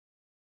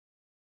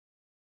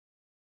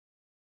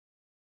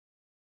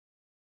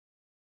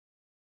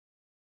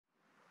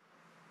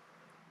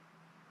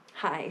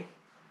Hi,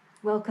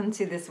 welcome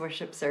to this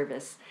worship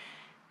service.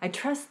 I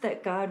trust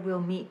that God will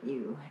meet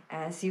you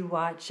as you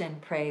watch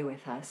and pray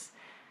with us.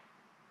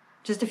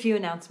 Just a few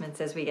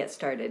announcements as we get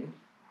started.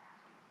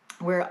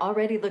 We're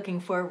already looking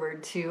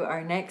forward to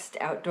our next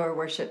outdoor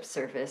worship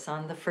service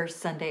on the first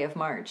Sunday of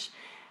March.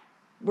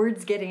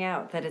 Word's getting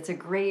out that it's a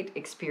great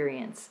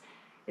experience.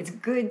 It's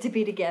good to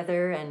be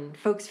together and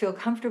folks feel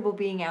comfortable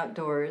being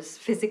outdoors,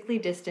 physically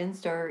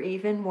distanced, or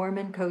even warm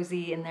and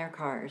cozy in their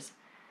cars.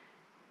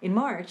 In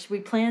March,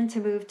 we plan to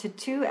move to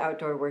 2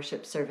 outdoor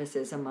worship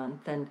services a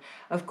month, and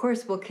of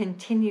course, we'll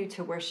continue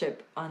to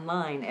worship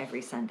online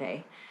every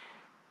Sunday.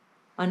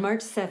 On March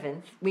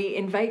 7th, we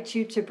invite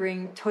you to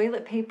bring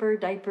toilet paper,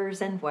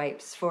 diapers, and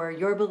wipes for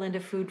Yorba Linda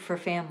Food for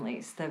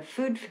Families, the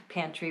food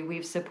pantry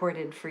we've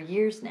supported for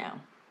years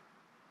now.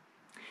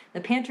 The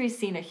pantry's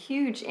seen a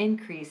huge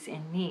increase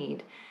in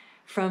need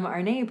from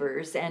our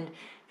neighbors, and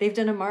they've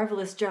done a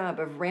marvelous job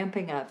of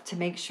ramping up to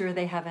make sure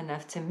they have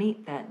enough to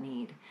meet that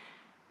need.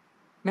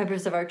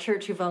 Members of our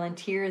church who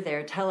volunteer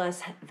there tell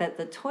us that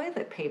the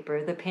toilet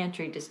paper the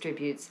pantry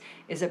distributes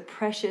is a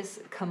precious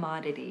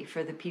commodity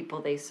for the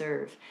people they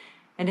serve,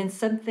 and in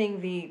something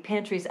the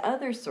pantry's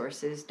other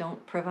sources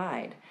don't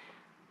provide.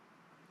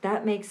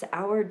 That makes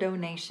our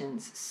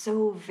donations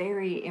so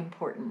very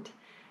important.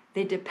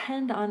 They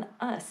depend on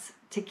us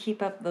to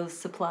keep up those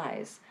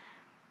supplies.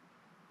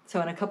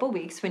 So in a couple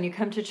weeks, when you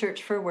come to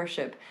church for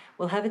worship,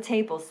 we'll have a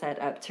table set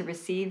up to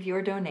receive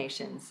your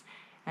donations,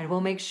 and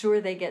we'll make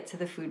sure they get to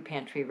the food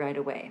pantry right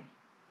away.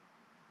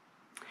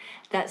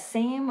 That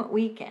same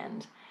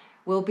weekend,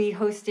 we'll be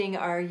hosting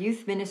our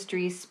youth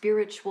ministry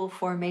spiritual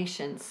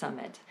formation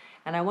summit,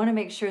 and I want to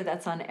make sure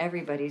that's on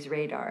everybody's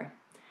radar.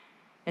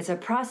 It's a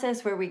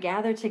process where we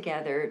gather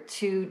together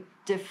to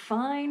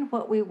define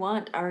what we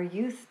want our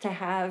youth to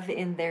have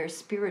in their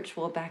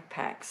spiritual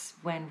backpacks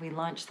when we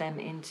launch them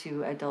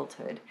into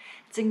adulthood.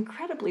 It's an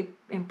incredibly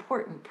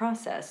important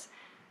process.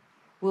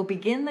 We'll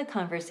begin the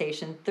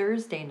conversation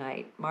Thursday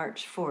night,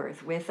 March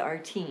 4th, with our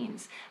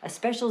teens, a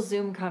special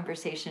Zoom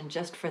conversation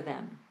just for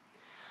them.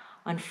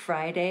 On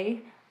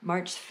Friday,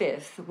 March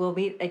 5th, we'll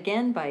meet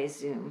again by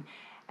Zoom,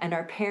 and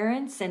our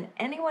parents and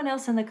anyone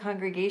else in the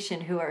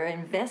congregation who are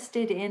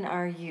invested in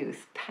our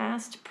youth,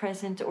 past,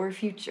 present, or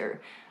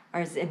future,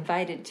 are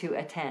invited to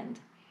attend.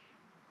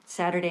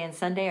 Saturday and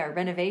Sunday, our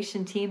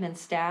renovation team and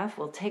staff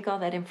will take all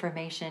that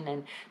information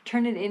and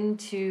turn it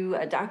into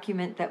a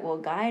document that will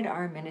guide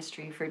our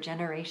ministry for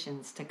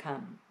generations to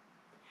come.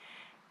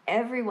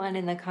 Everyone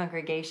in the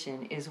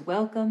congregation is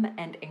welcome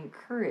and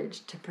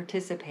encouraged to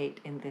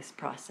participate in this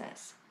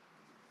process.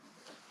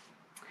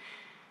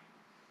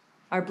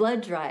 Our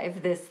blood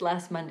drive this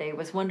last Monday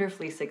was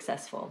wonderfully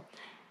successful.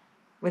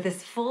 With a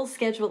full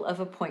schedule of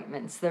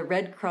appointments, the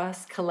Red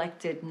Cross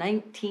collected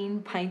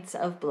 19 pints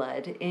of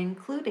blood,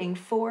 including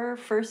 4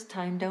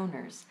 first-time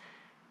donors.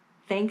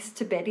 Thanks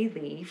to Betty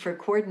Lee for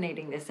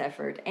coordinating this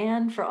effort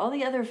and for all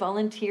the other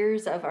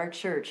volunteers of our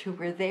church who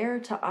were there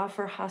to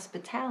offer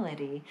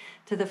hospitality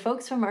to the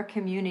folks from our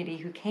community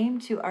who came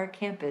to our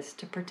campus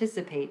to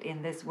participate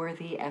in this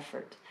worthy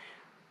effort.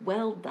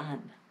 Well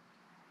done.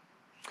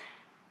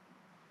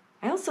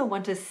 I also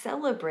want to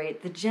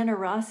celebrate the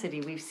generosity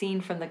we've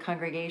seen from the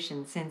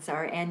congregation since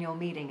our annual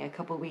meeting a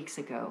couple weeks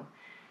ago.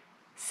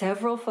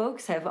 Several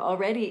folks have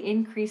already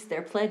increased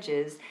their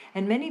pledges,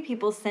 and many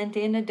people sent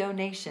in a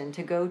donation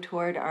to go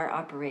toward our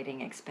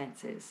operating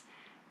expenses.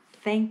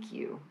 Thank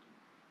you.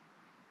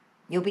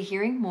 You'll be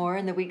hearing more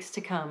in the weeks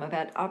to come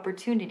about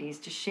opportunities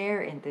to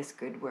share in this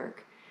good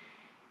work.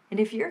 And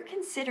if you're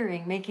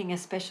considering making a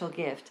special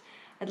gift,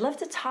 I'd love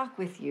to talk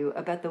with you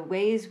about the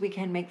ways we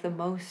can make the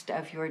most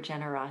of your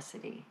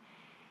generosity.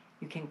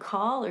 You can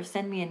call or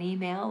send me an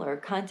email or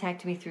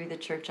contact me through the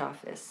church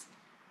office.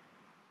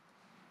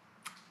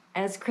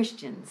 As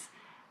Christians,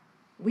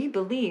 we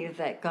believe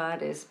that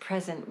God is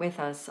present with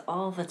us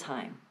all the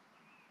time.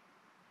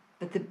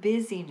 But the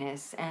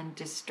busyness and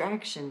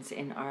distractions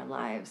in our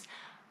lives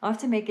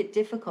often make it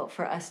difficult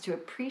for us to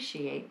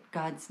appreciate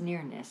God's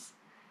nearness.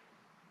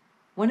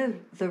 One of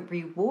the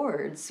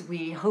rewards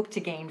we hope to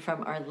gain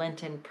from our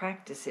Lenten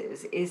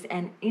practices is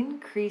an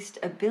increased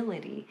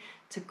ability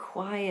to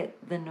quiet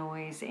the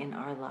noise in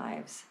our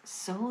lives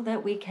so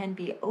that we can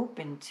be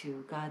open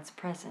to God's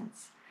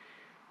presence.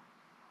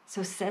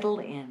 So settle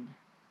in,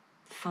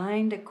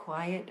 find a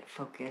quiet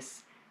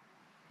focus,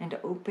 and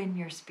open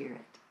your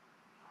spirit.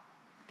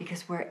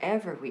 Because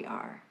wherever we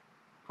are,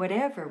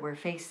 whatever we're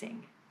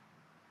facing,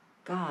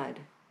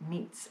 God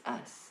meets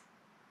us.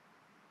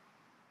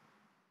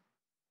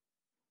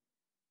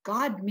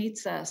 God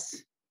meets us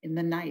in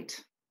the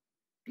night,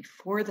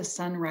 before the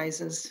sun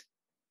rises,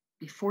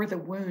 before the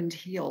wound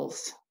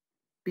heals,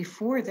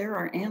 before there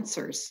are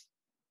answers,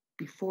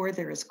 before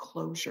there is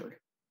closure.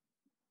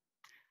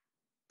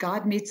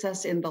 God meets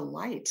us in the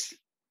light,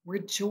 where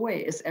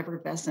joy is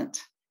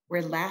effervescent,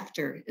 where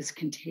laughter is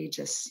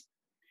contagious,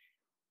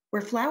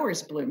 where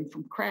flowers bloom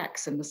from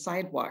cracks in the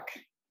sidewalk,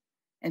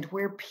 and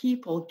where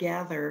people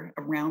gather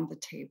around the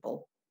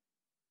table.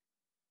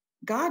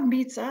 God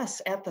meets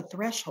us at the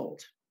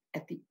threshold,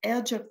 at the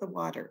edge of the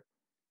water,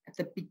 at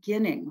the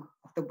beginning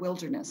of the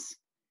wilderness,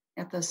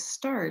 at the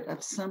start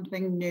of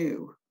something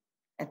new,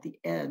 at the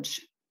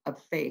edge of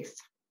faith.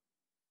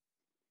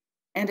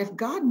 And if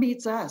God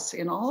meets us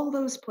in all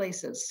those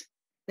places,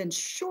 then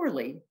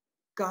surely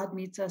God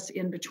meets us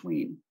in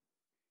between,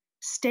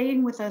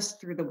 staying with us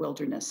through the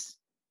wilderness.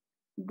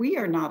 We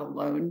are not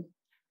alone.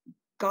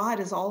 God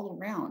is all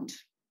around.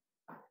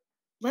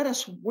 Let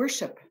us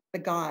worship the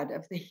God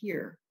of the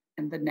here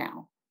and the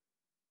now.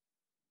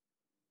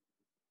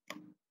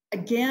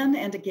 Again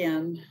and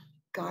again,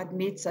 God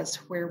meets us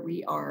where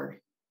we are.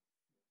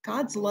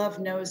 God's love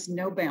knows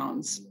no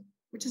bounds,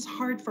 which is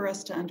hard for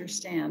us to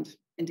understand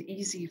and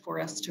easy for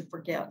us to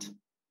forget.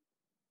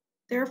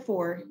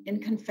 Therefore, in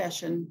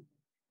confession,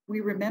 we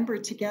remember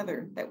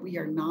together that we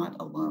are not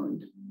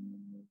alone.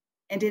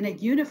 And in a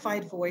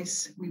unified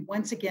voice, we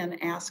once again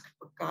ask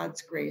for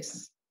God's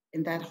grace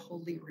in that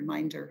holy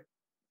reminder.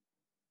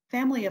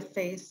 Family of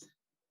faith,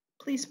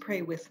 please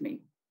pray with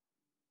me.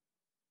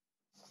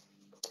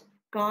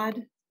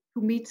 God,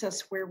 who meets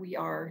us where we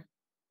are,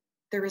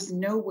 there is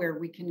nowhere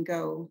we can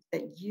go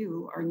that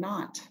you are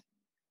not.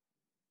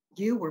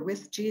 You were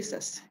with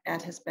Jesus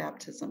at his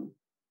baptism.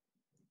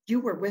 You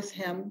were with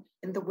him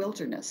in the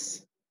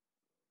wilderness.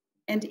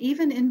 And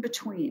even in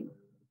between,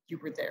 you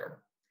were there,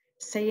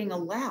 saying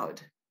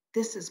aloud,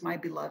 "This is my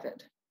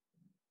beloved."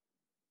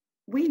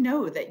 We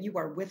know that you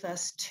are with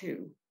us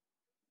too,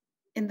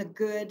 in the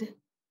good,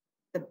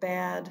 the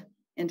bad,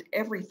 and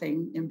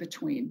everything in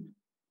between.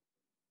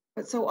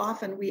 But so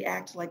often we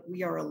act like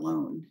we are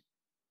alone.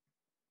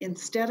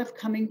 Instead of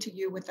coming to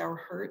you with our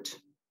hurt,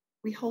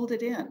 we hold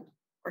it in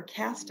or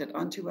cast it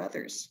onto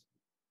others.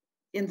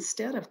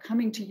 Instead of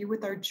coming to you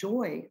with our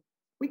joy,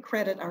 we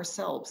credit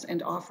ourselves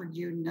and offer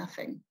you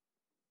nothing.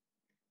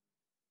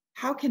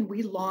 How can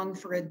we long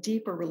for a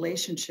deeper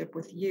relationship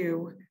with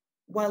you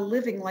while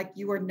living like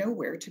you are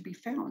nowhere to be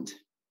found?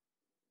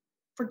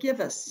 Forgive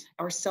us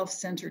our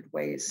self-centered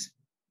ways.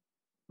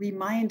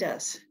 Remind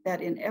us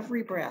that in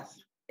every breath,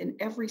 in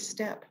every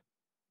step,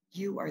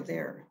 you are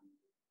there.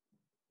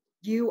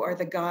 You are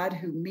the God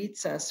who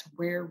meets us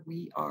where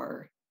we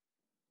are,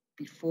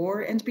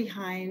 before and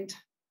behind,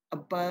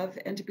 above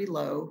and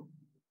below,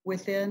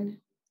 within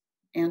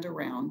and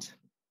around.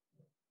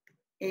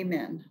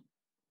 Amen.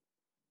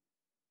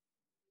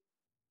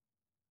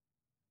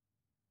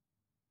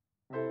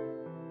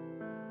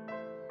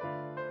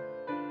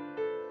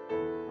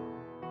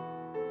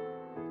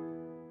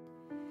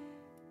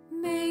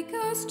 Make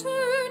us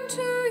turn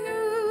to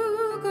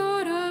you,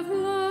 God of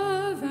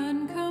love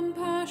and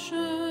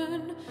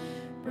compassion.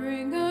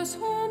 Bring us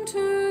home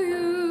to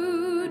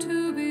you,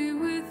 to be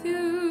with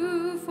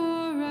you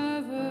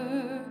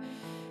forever.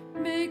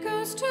 Make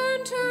us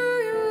turn to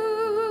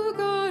you,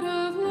 God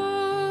of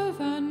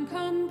love and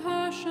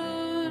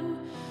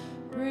compassion.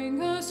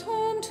 Bring us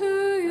home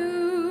to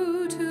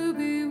you, to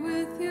be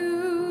with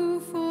you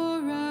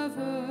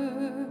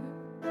forever.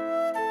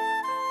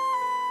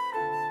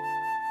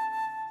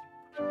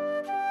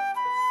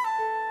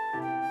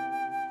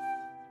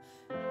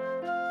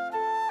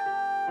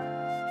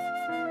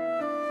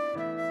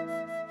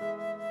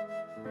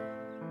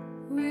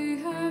 We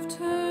have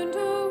turned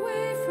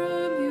away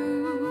from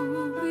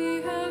you,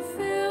 we have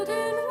failed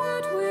in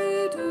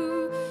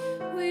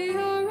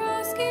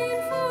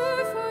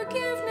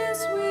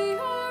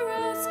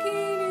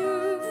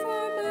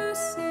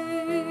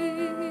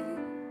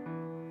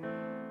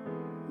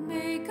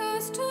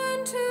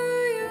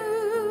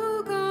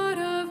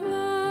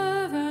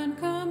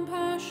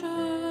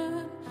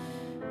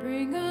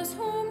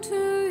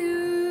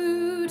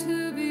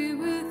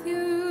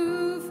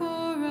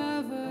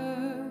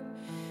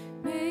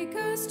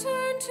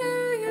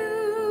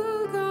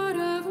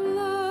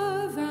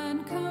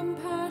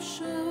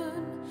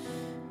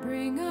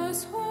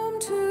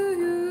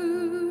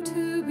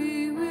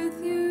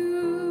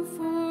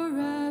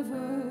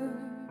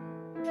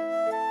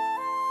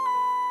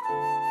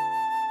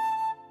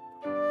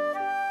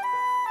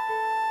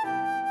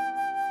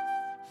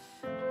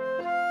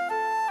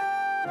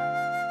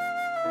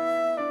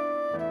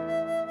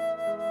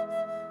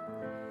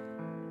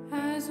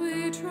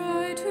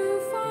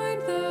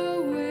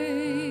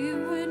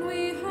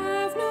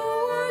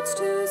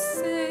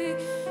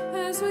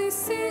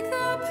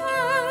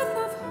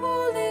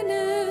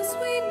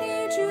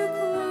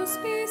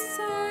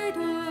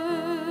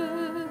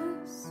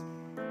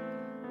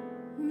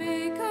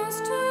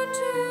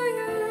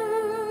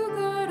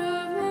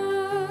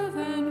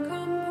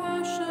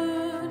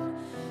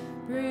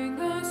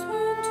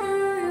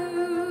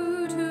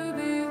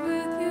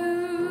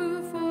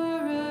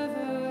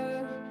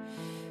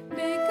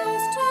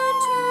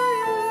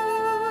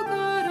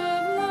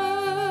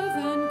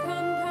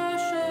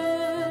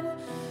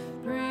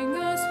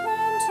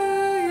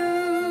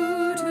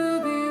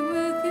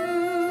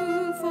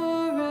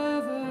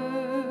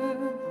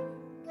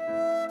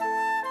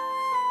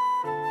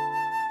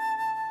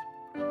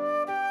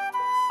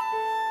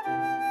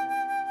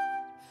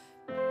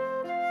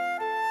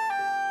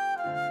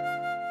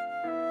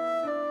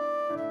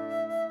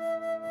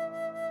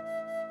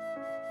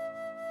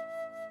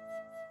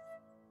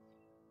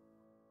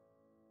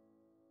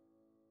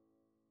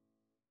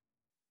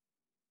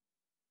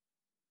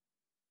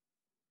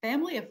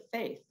Family of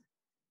faith,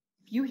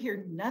 if you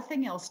hear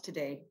nothing else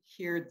today,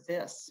 hear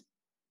this.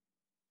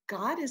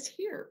 God is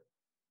here.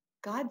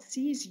 God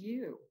sees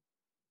you.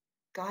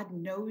 God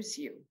knows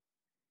you.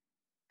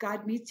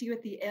 God meets you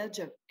at the edge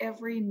of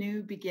every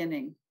new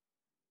beginning,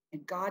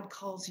 and God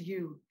calls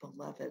you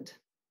beloved.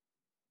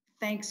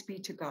 Thanks be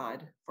to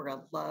God for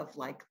a love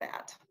like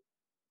that.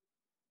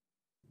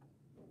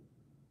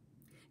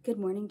 Good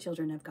morning,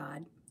 children of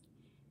God.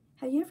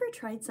 Have you ever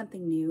tried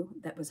something new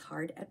that was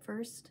hard at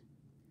first?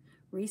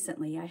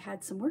 Recently, I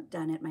had some work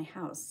done at my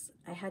house.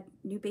 I had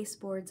new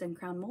baseboards and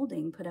crown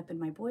molding put up in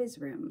my boys'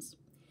 rooms,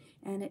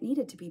 and it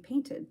needed to be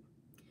painted.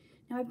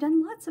 Now, I've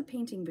done lots of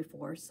painting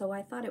before, so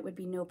I thought it would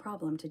be no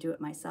problem to do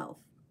it myself.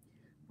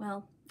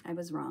 Well, I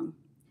was wrong.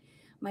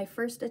 My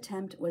first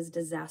attempt was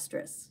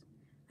disastrous.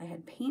 I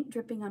had paint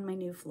dripping on my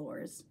new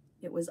floors.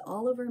 It was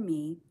all over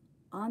me,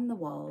 on the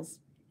walls.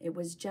 It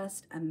was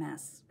just a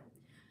mess.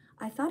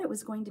 I thought it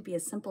was going to be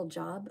a simple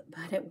job,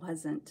 but it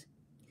wasn't.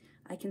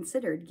 I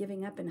considered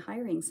giving up and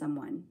hiring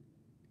someone.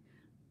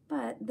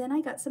 But then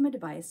I got some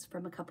advice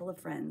from a couple of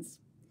friends,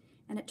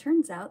 and it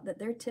turns out that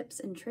their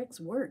tips and tricks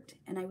worked,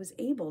 and I was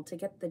able to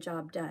get the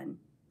job done.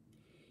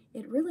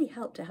 It really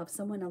helped to have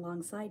someone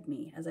alongside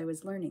me as I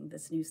was learning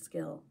this new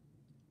skill.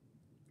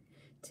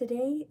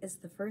 Today is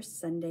the first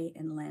Sunday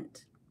in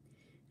Lent,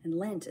 and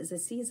Lent is a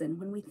season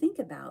when we think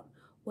about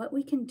what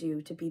we can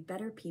do to be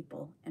better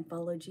people and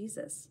follow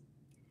Jesus.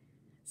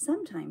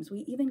 Sometimes we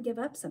even give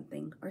up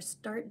something or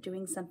start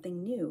doing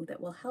something new that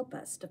will help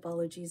us to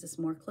follow Jesus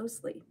more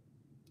closely.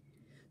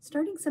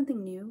 Starting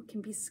something new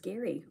can be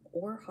scary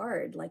or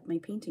hard, like my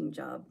painting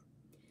job.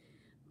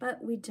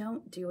 But we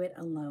don't do it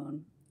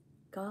alone.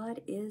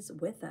 God is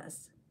with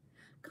us.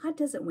 God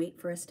doesn't wait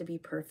for us to be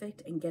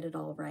perfect and get it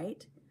all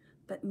right,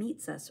 but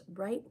meets us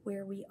right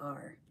where we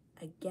are,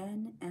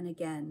 again and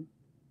again.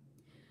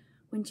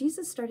 When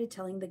Jesus started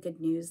telling the good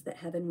news that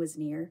heaven was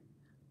near,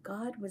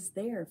 God was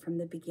there from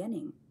the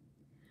beginning.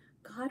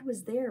 God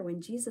was there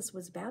when Jesus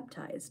was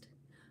baptized.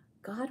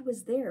 God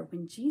was there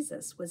when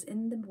Jesus was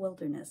in the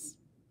wilderness.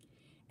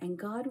 And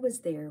God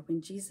was there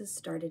when Jesus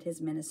started his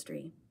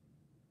ministry.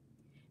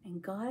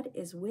 And God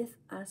is with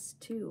us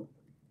too,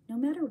 no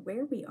matter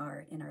where we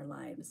are in our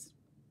lives.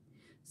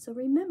 So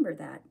remember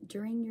that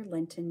during your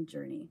Lenten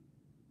journey.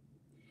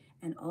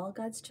 And all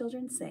God's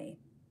children say,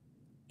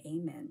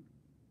 Amen.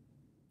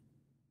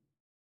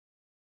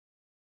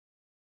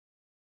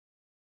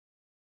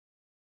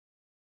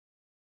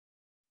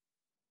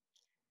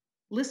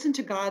 Listen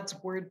to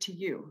God's word to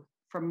you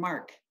from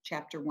Mark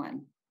chapter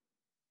 1.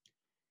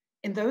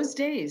 In those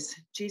days,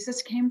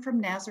 Jesus came from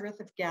Nazareth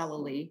of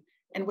Galilee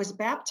and was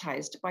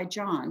baptized by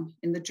John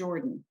in the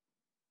Jordan.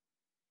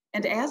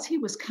 And as he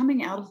was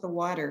coming out of the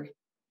water,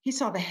 he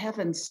saw the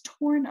heavens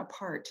torn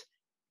apart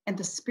and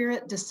the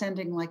Spirit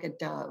descending like a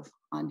dove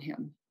on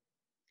him.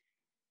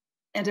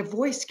 And a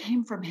voice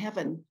came from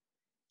heaven,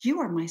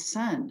 "You are my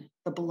Son,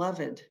 the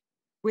beloved.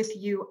 With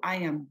you I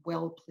am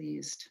well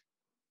pleased."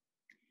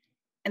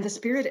 And the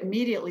Spirit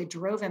immediately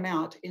drove him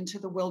out into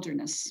the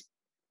wilderness.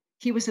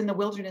 He was in the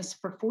wilderness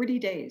for 40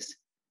 days,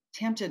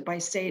 tempted by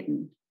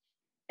Satan,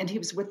 and he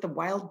was with the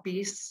wild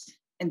beasts,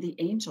 and the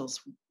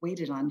angels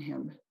waited on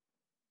him.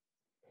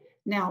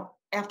 Now,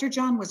 after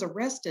John was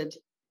arrested,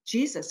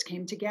 Jesus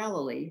came to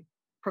Galilee,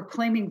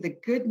 proclaiming the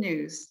good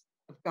news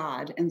of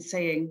God and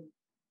saying,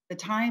 "The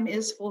time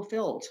is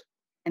fulfilled,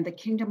 and the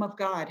kingdom of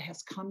God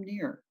has come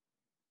near.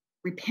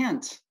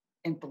 Repent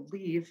and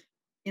believe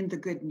in the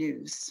good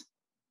news."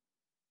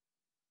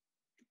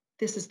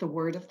 This is the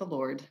word of the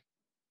Lord.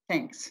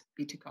 Thanks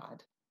be to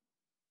God.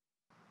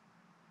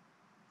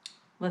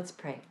 Let's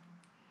pray.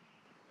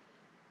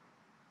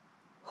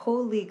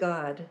 Holy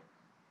God,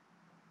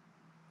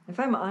 if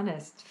I'm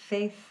honest,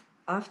 faith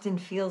often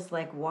feels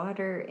like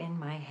water in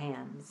my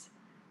hands.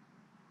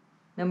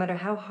 No matter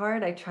how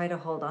hard I try to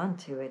hold on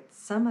to it,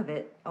 some of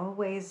it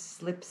always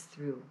slips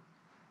through.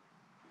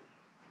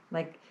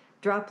 Like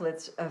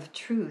droplets of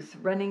truth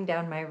running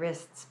down my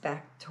wrists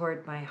back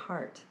toward my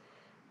heart.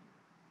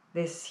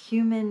 This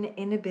human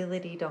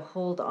inability to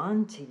hold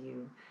on to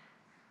you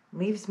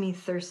leaves me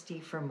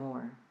thirsty for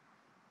more.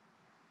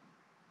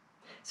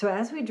 So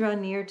as we draw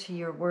near to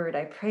your word,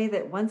 I pray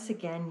that once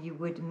again you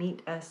would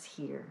meet us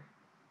here.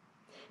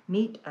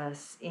 Meet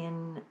us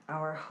in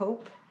our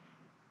hope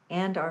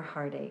and our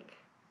heartache.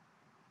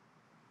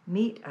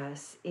 Meet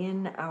us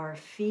in our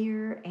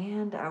fear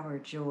and our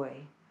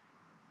joy.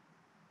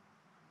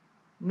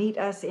 Meet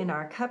us in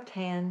our cupped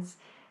hands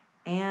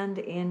and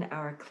in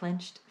our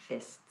clenched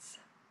fists.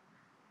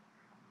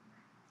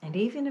 And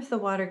even if the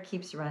water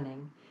keeps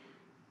running,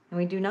 and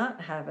we do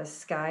not have a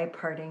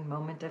sky-parting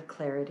moment of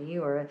clarity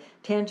or a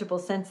tangible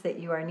sense that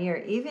you are near,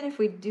 even if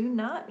we do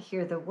not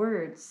hear the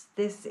words,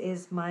 "This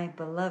is my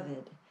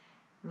beloved,"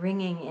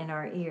 ringing in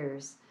our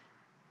ears,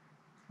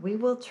 we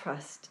will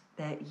trust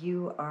that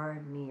you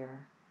are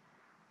near,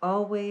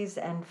 always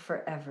and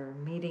forever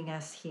meeting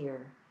us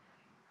here,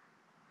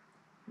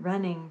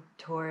 running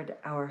toward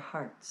our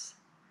hearts.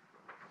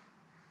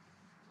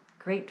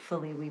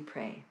 Gratefully we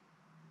pray.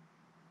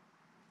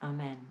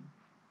 Amen.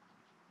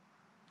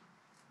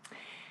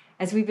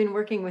 As we've been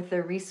working with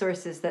the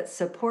resources that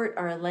support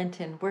our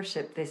Lenten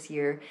worship this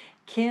year,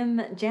 Kim,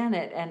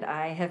 Janet, and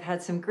I have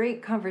had some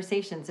great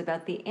conversations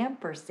about the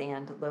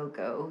ampersand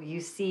logo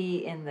you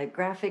see in the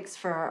graphics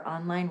for our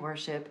online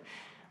worship,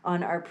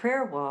 on our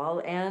prayer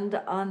wall, and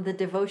on the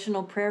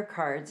devotional prayer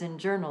cards and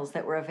journals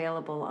that were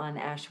available on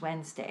Ash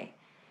Wednesday.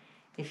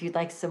 If you'd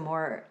like some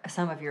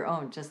of your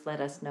own, just let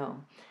us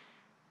know.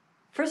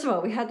 First of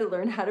all, we had to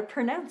learn how to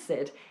pronounce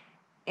it.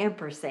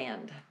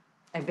 Ampersand.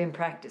 I've been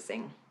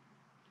practicing.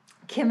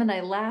 Kim and I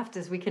laughed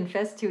as we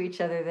confessed to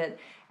each other that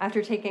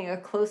after taking a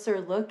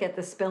closer look at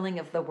the spelling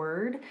of the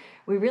word,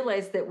 we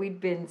realized that we'd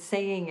been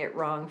saying it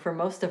wrong for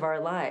most of our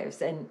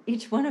lives, and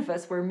each one of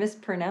us were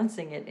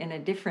mispronouncing it in a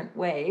different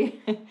way.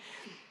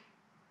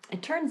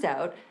 It turns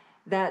out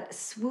that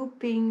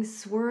swooping,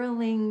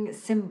 swirling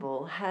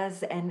symbol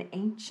has an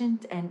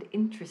ancient and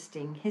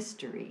interesting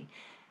history,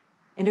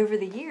 and over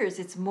the years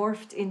it's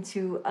morphed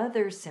into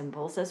other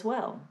symbols as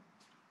well.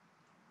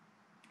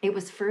 It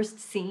was first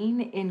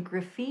seen in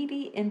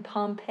graffiti in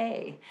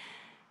Pompeii.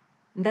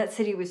 That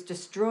city was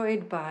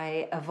destroyed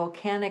by a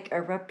volcanic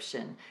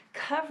eruption,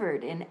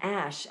 covered in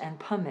ash and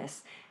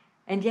pumice,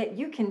 and yet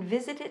you can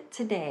visit it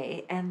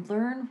today and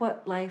learn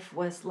what life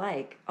was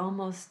like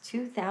almost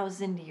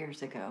 2,000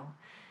 years ago.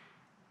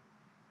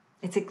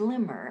 It's a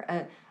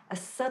glimmer, a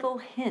subtle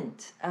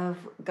hint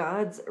of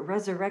God's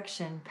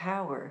resurrection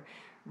power,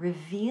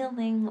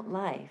 revealing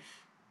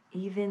life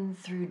even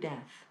through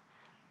death.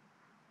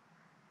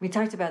 We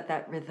talked about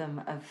that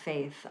rhythm of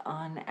faith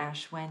on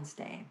Ash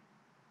Wednesday.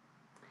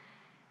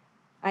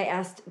 I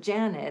asked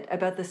Janet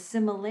about the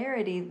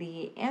similarity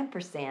the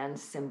ampersand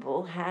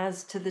symbol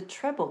has to the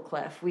treble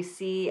clef we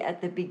see at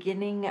the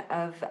beginning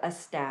of a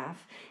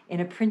staff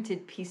in a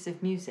printed piece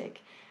of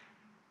music.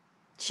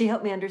 She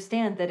helped me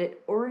understand that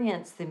it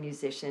orients the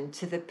musician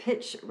to the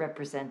pitch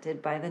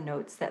represented by the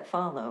notes that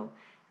follow.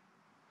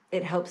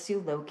 It helps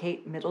you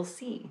locate middle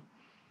C.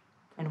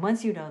 And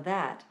once you know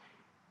that,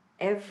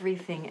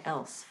 everything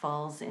else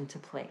falls into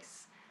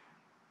place.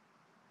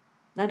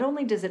 Not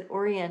only does it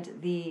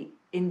orient the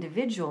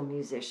individual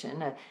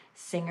musician, a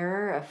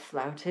singer, a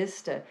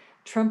flautist, a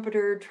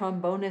trumpeter,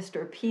 trombonist,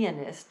 or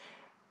pianist,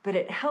 but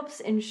it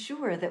helps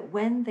ensure that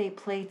when they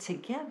play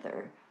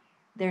together,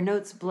 their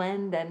notes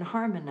blend and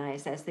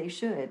harmonize as they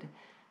should.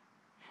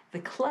 The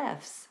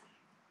clefs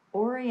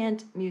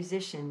orient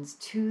musicians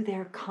to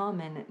their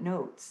common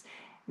notes,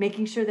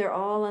 making sure they're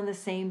all on the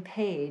same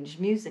page,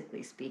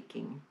 musically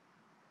speaking,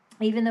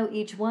 even though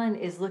each one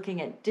is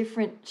looking at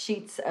different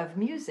sheets of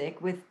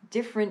music with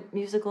different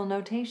musical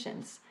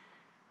notations.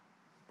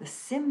 The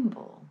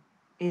symbol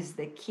is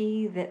the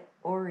key that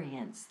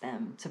orients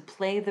them to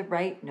play the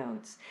right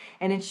notes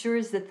and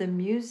ensures that the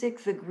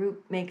music the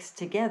group makes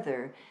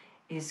together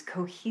is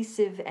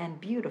cohesive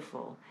and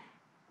beautiful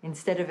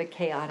instead of a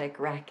chaotic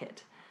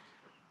racket.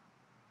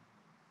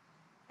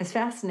 As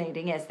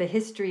fascinating as the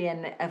history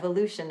and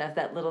evolution of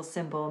that little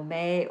symbol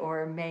may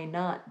or may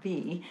not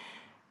be,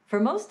 for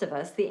most of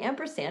us, the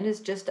ampersand is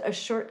just a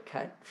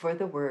shortcut for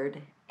the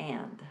word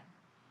and.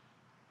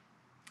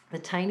 The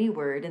tiny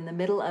word in the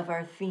middle of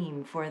our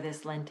theme for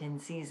this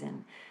Lenten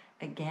season,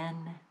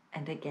 again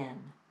and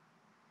again.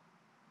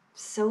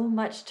 So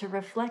much to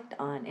reflect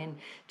on in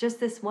just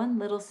this one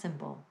little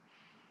symbol.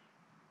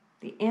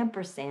 The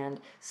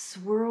ampersand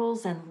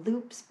swirls and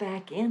loops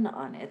back in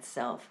on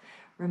itself,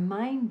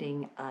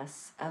 reminding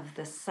us of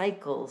the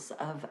cycles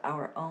of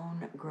our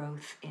own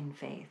growth in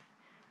faith.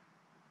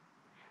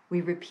 We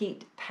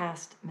repeat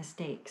past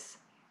mistakes.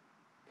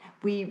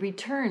 We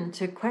return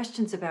to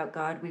questions about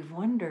God we've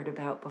wondered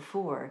about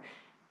before,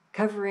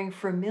 covering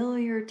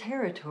familiar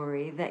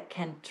territory that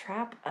can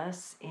trap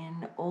us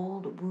in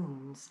old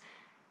wounds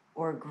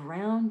or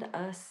ground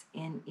us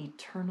in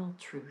eternal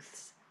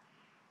truths.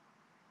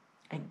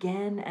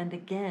 Again and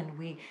again,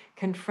 we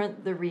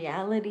confront the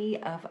reality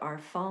of our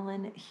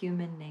fallen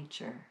human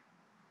nature.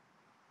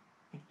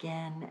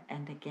 Again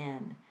and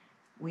again,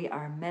 we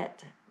are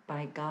met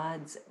by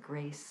God's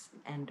grace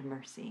and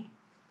mercy.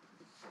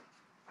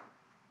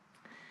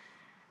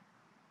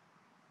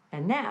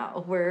 And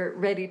now we're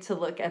ready to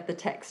look at the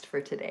text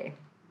for today.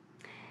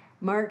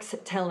 Mark's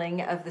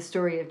telling of the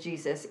story of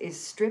Jesus is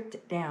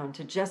stripped down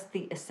to just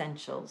the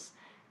essentials.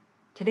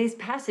 Today's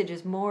passage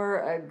is more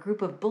a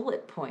group of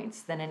bullet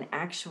points than an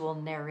actual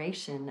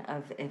narration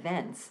of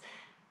events.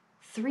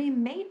 3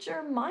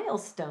 major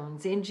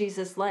milestones in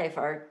Jesus' life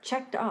are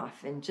checked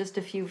off in just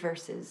a few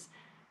verses.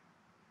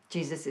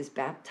 Jesus is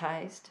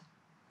baptized,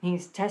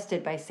 he's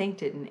tested by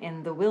Satan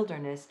in the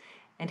wilderness,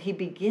 and he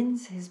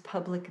begins his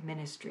public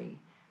ministry.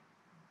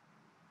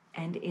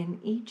 And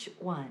in each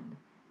one,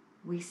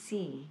 we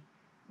see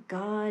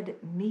God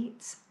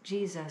meets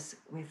Jesus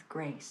with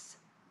grace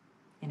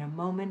in a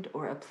moment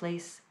or a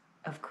place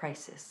of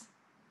crisis.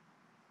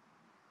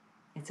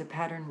 It's a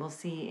pattern we'll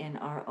see in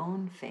our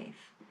own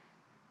faith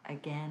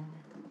again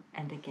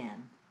and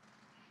again.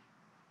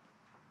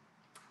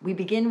 We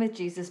begin with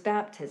Jesus'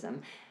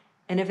 baptism,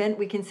 an event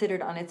we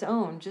considered on its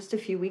own just a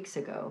few weeks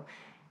ago.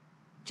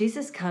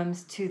 Jesus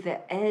comes to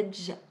the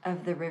edge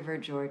of the River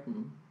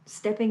Jordan,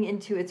 stepping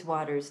into its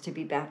waters to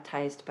be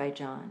baptized by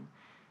John.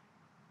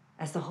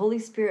 As the Holy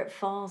Spirit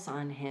falls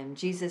on him,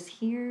 Jesus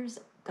hears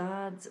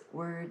God's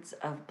words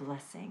of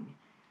blessing.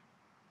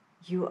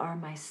 You are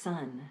my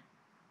son,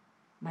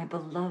 my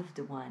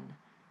beloved one.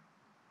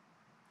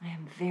 I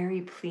am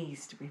very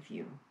pleased with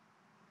you.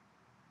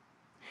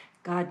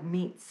 God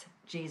meets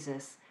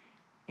Jesus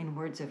in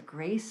words of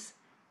grace,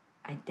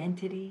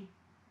 identity,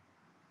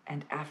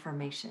 and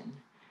affirmation.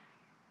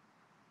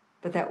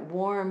 But that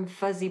warm,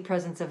 fuzzy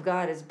presence of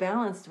God is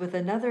balanced with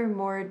another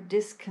more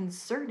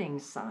disconcerting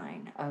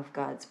sign of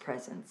God's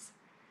presence.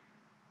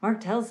 Mark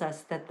tells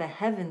us that the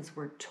heavens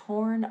were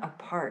torn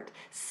apart,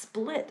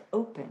 split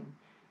open.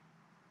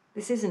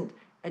 This isn't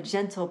a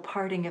gentle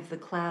parting of the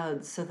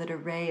clouds so that a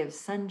ray of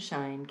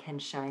sunshine can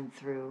shine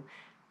through.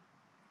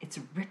 It's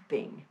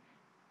ripping,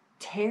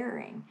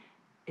 tearing,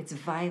 it's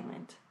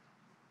violent.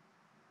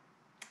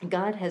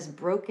 God has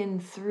broken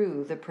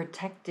through the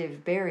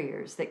protective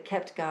barriers that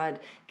kept God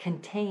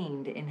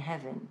contained in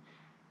heaven.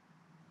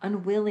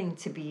 Unwilling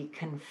to be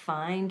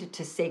confined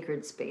to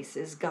sacred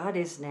spaces, God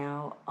is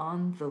now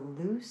on the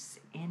loose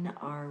in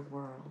our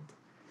world.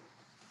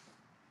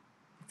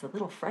 It's a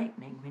little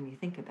frightening when you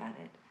think about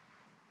it.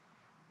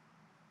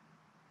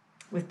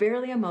 With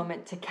barely a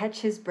moment to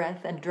catch his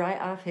breath and dry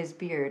off his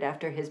beard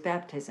after his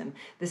baptism,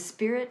 the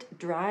Spirit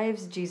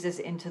drives Jesus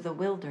into the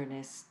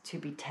wilderness to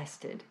be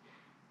tested.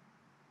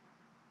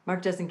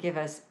 Mark doesn't give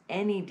us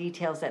any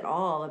details at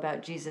all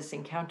about Jesus'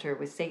 encounter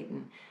with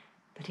Satan,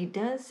 but he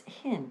does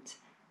hint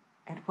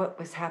at what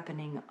was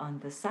happening on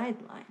the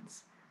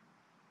sidelines.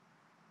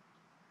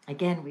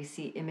 Again, we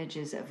see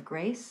images of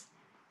grace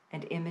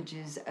and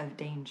images of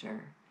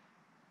danger.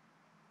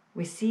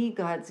 We see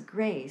God's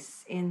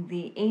grace in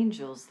the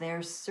angels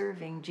there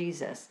serving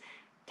Jesus,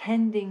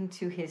 tending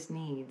to his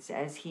needs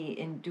as he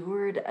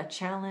endured a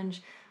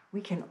challenge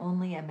we can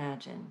only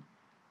imagine.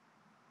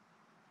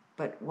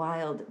 But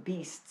wild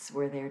beasts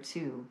were there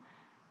too.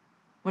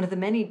 One of the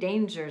many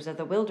dangers of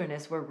the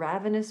wilderness were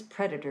ravenous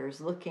predators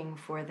looking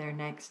for their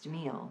next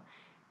meal,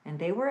 and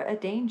they were a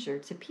danger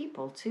to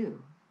people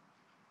too.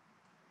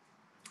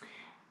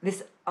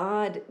 This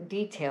odd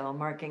detail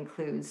Mark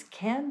includes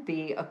can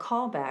be a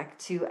callback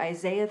to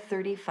Isaiah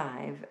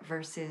 35,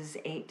 verses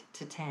 8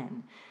 to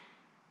 10,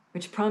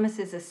 which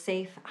promises a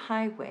safe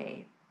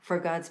highway for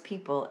God's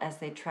people as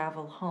they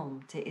travel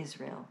home to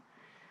Israel.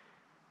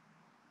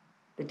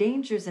 The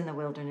dangers in the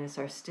wilderness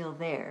are still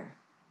there,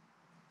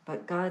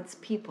 but God's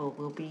people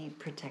will be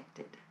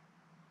protected.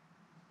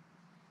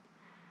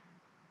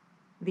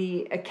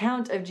 The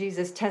account of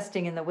Jesus'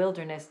 testing in the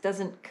wilderness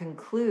doesn't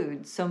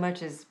conclude so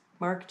much as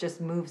Mark just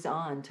moves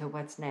on to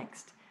what's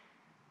next.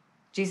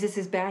 Jesus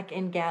is back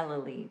in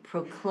Galilee,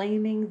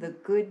 proclaiming the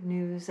good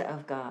news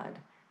of God.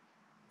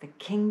 The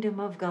kingdom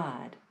of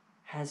God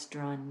has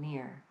drawn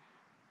near.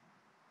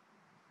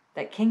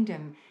 That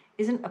kingdom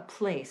isn't a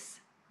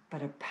place,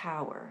 but a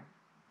power.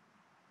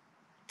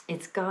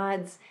 It's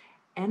God's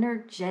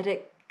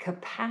energetic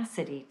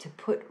capacity to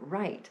put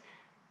right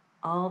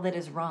all that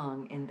is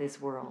wrong in this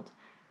world.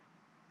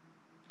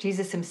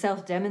 Jesus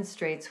himself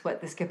demonstrates what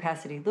this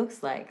capacity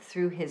looks like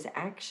through his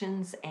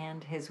actions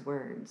and his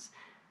words.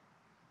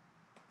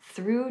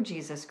 Through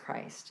Jesus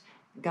Christ,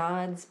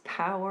 God's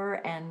power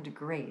and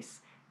grace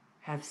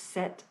have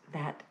set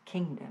that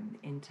kingdom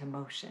into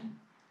motion.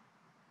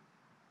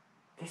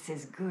 This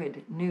is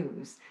good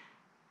news.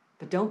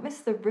 But don't miss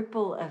the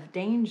ripple of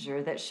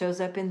danger that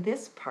shows up in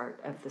this part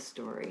of the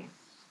story.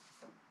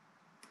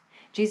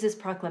 Jesus'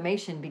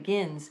 proclamation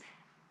begins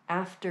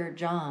after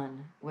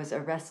John was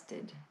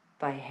arrested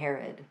by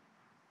Herod.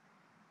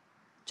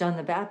 John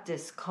the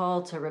Baptist's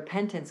call to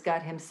repentance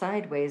got him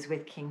sideways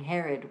with King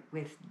Herod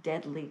with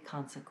deadly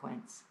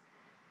consequence.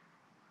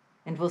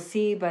 And we'll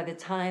see by the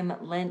time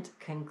Lent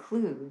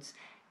concludes,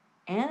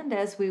 and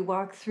as we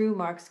walk through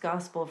Mark's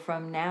gospel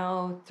from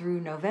now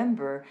through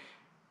November,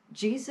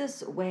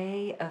 Jesus'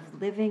 way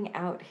of living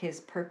out his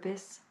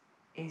purpose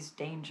is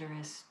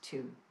dangerous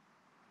too.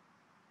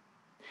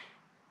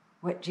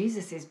 What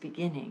Jesus is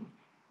beginning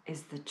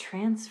is the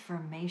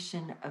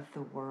transformation of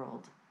the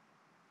world.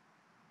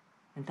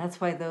 And that's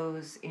why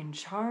those in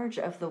charge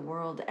of the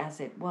world as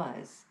it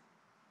was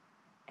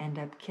end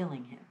up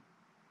killing him.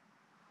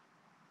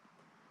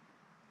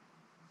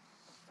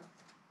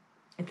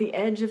 At the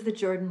edge of the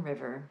Jordan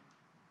River,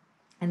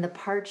 in the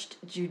parched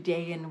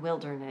Judean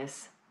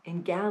wilderness,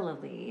 in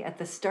Galilee, at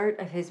the start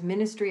of his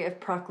ministry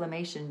of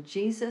proclamation,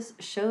 Jesus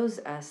shows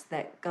us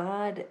that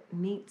God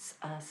meets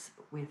us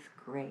with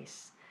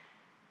grace.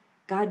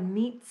 God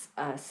meets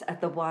us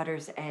at the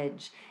water's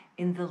edge,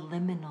 in the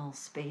liminal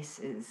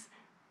spaces,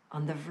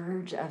 on the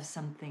verge of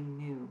something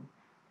new.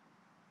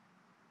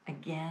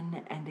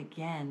 Again and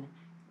again,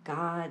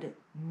 God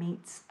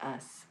meets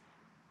us,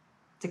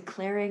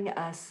 declaring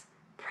us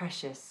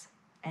precious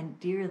and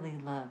dearly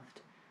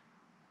loved,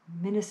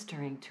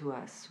 ministering to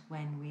us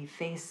when we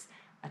face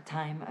a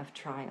time of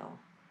trial,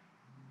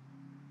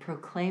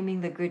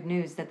 proclaiming the good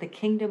news that the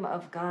kingdom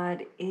of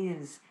God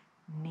is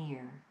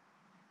near.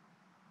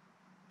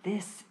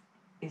 This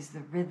is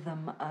the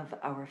rhythm of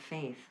our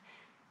faith.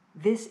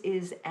 This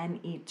is an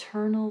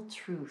eternal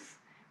truth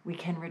we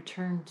can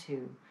return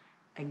to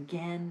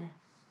again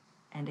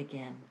and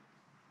again.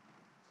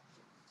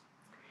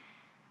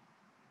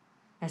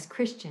 As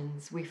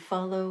Christians, we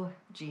follow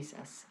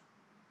Jesus.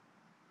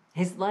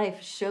 His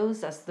life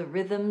shows us the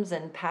rhythms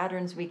and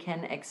patterns we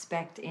can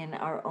expect in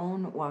our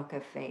own walk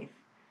of faith.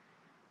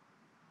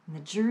 And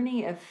the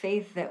journey of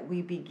faith that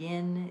we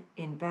begin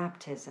in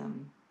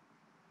baptism,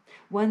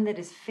 one that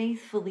is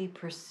faithfully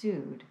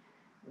pursued,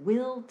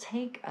 will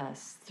take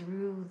us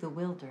through the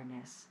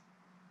wilderness.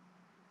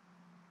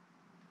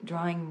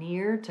 Drawing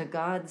near to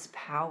God's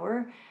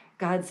power,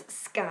 God's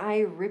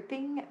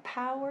sky-ripping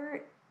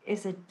power,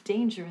 is a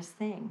dangerous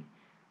thing.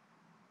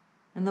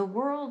 And the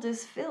world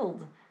is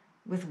filled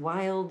with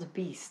wild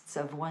beasts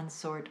of one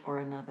sort or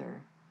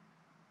another,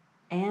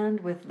 and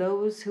with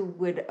those who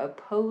would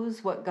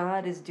oppose what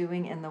God is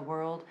doing in the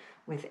world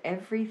with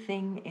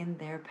everything in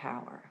their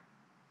power.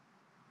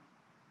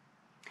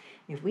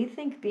 If we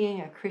think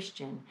being a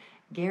Christian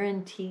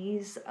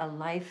guarantees a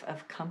life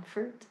of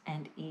comfort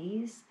and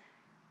ease,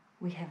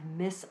 we have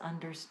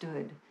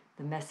misunderstood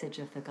the message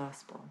of the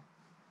gospel.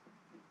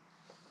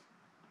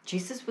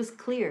 Jesus was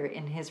clear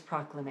in his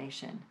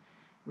proclamation: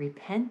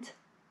 repent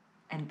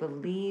and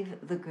believe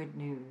the good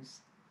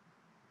news.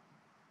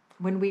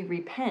 When we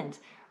repent,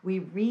 we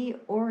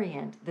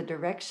reorient the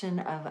direction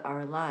of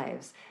our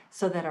lives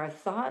so that our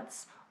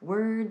thoughts,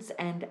 words,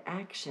 and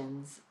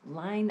actions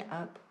line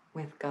up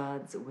with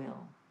God's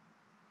will.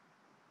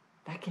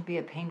 That can be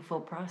a painful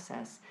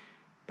process,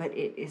 but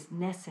it is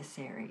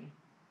necessary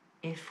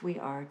if we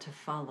are to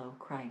follow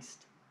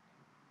Christ.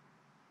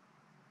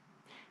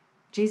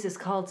 Jesus'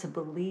 call to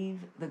believe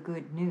the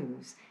good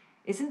news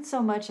isn't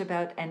so much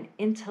about an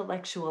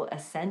intellectual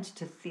assent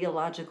to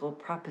theological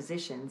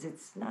propositions.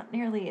 It's not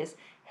nearly as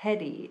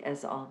heady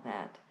as all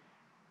that.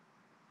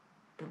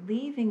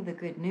 Believing the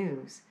good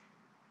news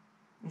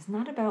is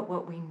not about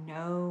what we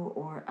know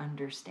or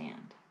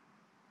understand.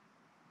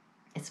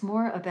 It's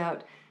more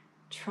about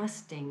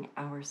trusting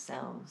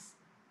ourselves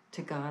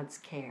to God's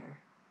care.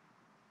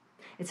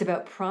 It's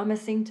about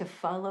promising to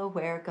follow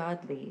where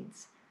God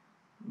leads,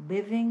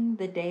 living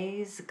the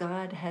days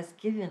God has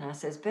given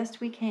us as best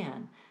we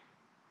can,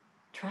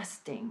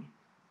 trusting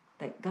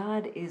that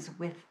God is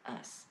with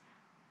us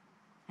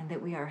and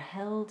that we are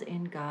held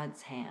in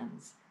God's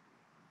hands,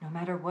 no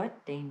matter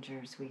what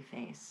dangers we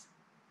face.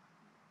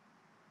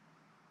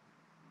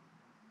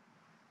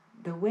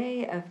 The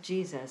way of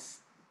Jesus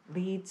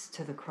leads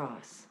to the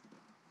cross,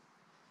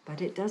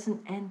 but it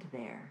doesn't end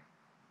there.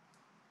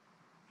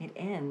 It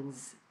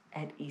ends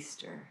at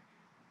Easter,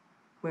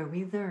 where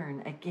we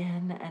learn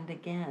again and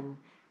again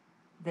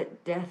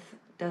that death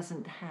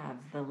doesn't have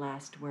the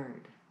last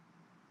word.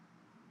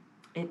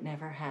 It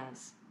never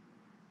has.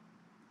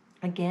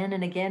 Again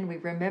and again, we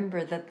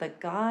remember that the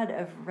God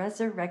of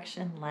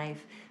resurrection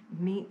life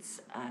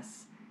meets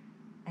us,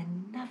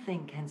 and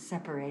nothing can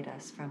separate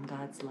us from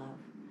God's love.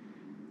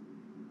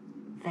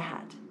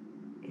 That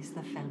is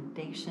the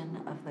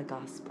foundation of the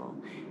gospel,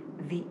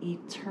 the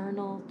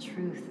eternal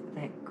truth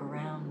that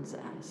grounds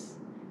us.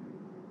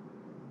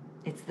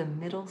 It's the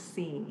middle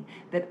sea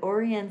that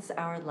orients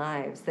our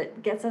lives,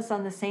 that gets us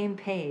on the same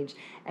page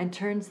and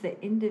turns the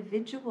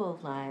individual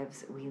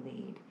lives we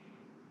lead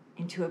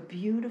into a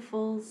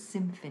beautiful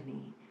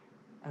symphony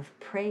of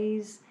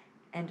praise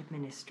and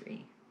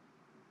ministry.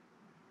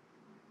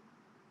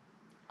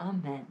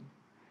 Amen.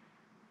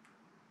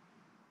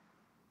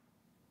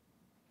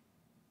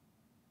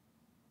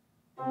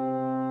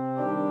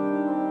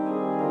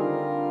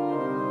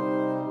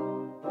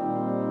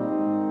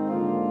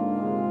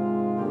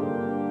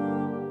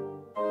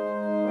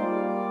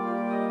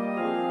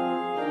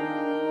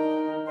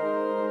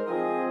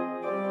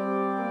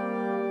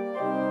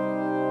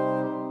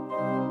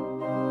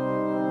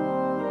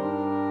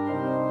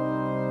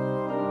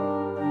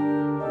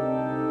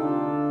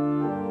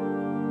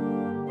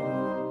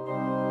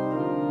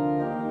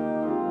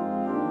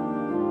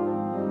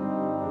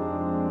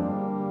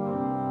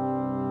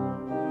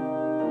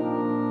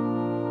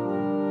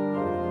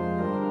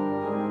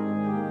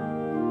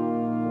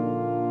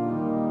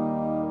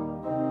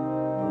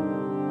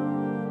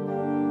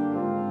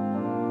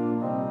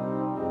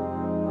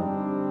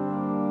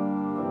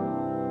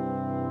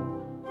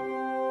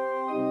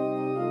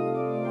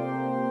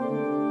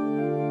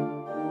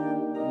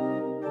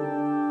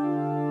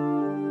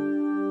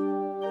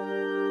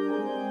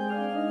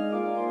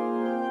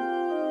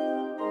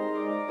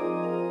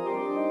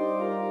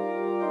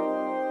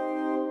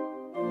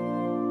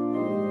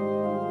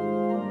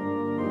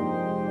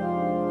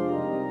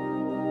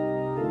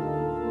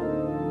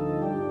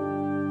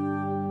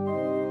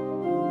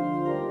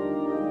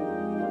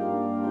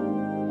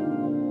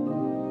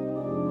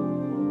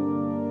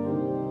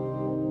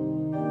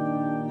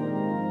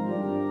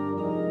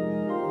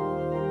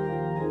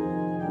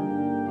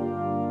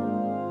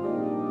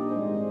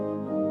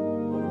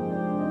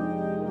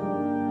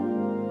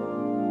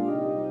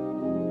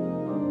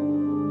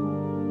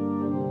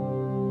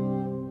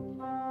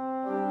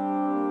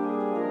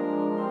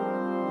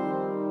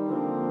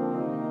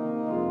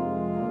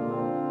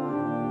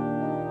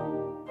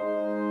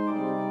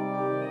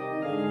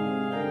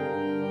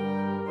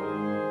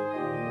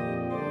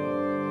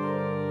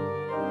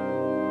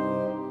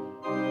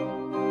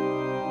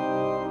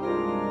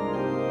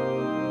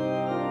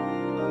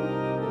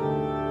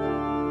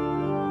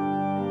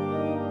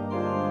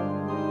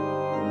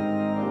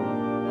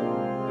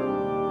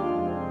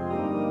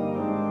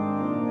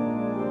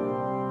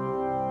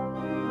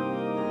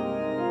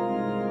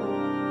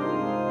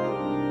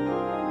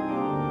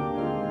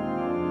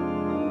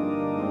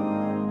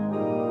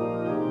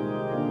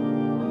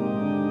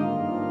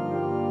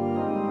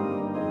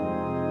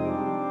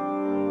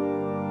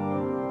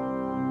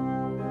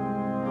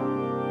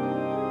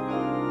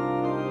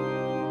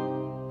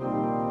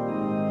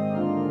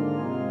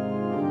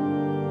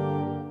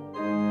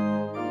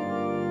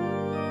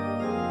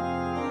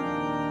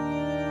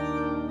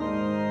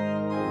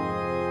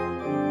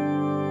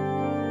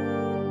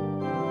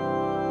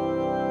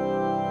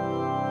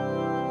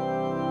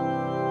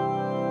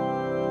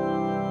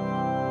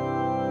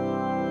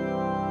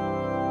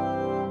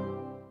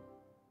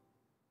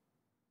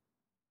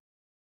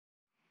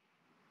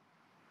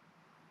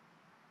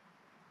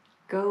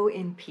 Go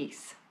in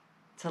peace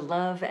to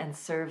love and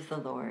serve the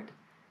Lord.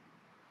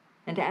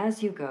 And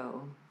as you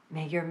go,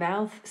 may your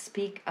mouth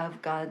speak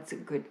of God's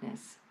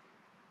goodness.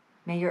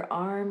 May your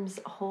arms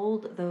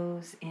hold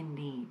those in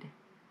need.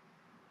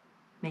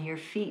 May your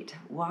feet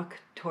walk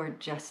toward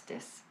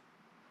justice.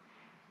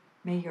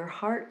 May your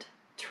heart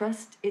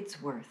trust its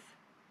worth.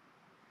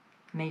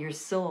 May your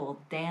soul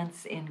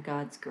dance in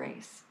God's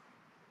grace.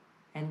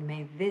 And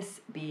may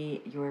this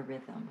be your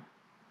rhythm,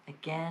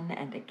 again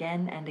and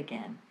again and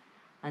again,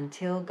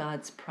 until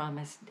God's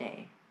promised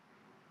day.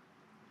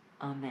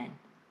 Amen.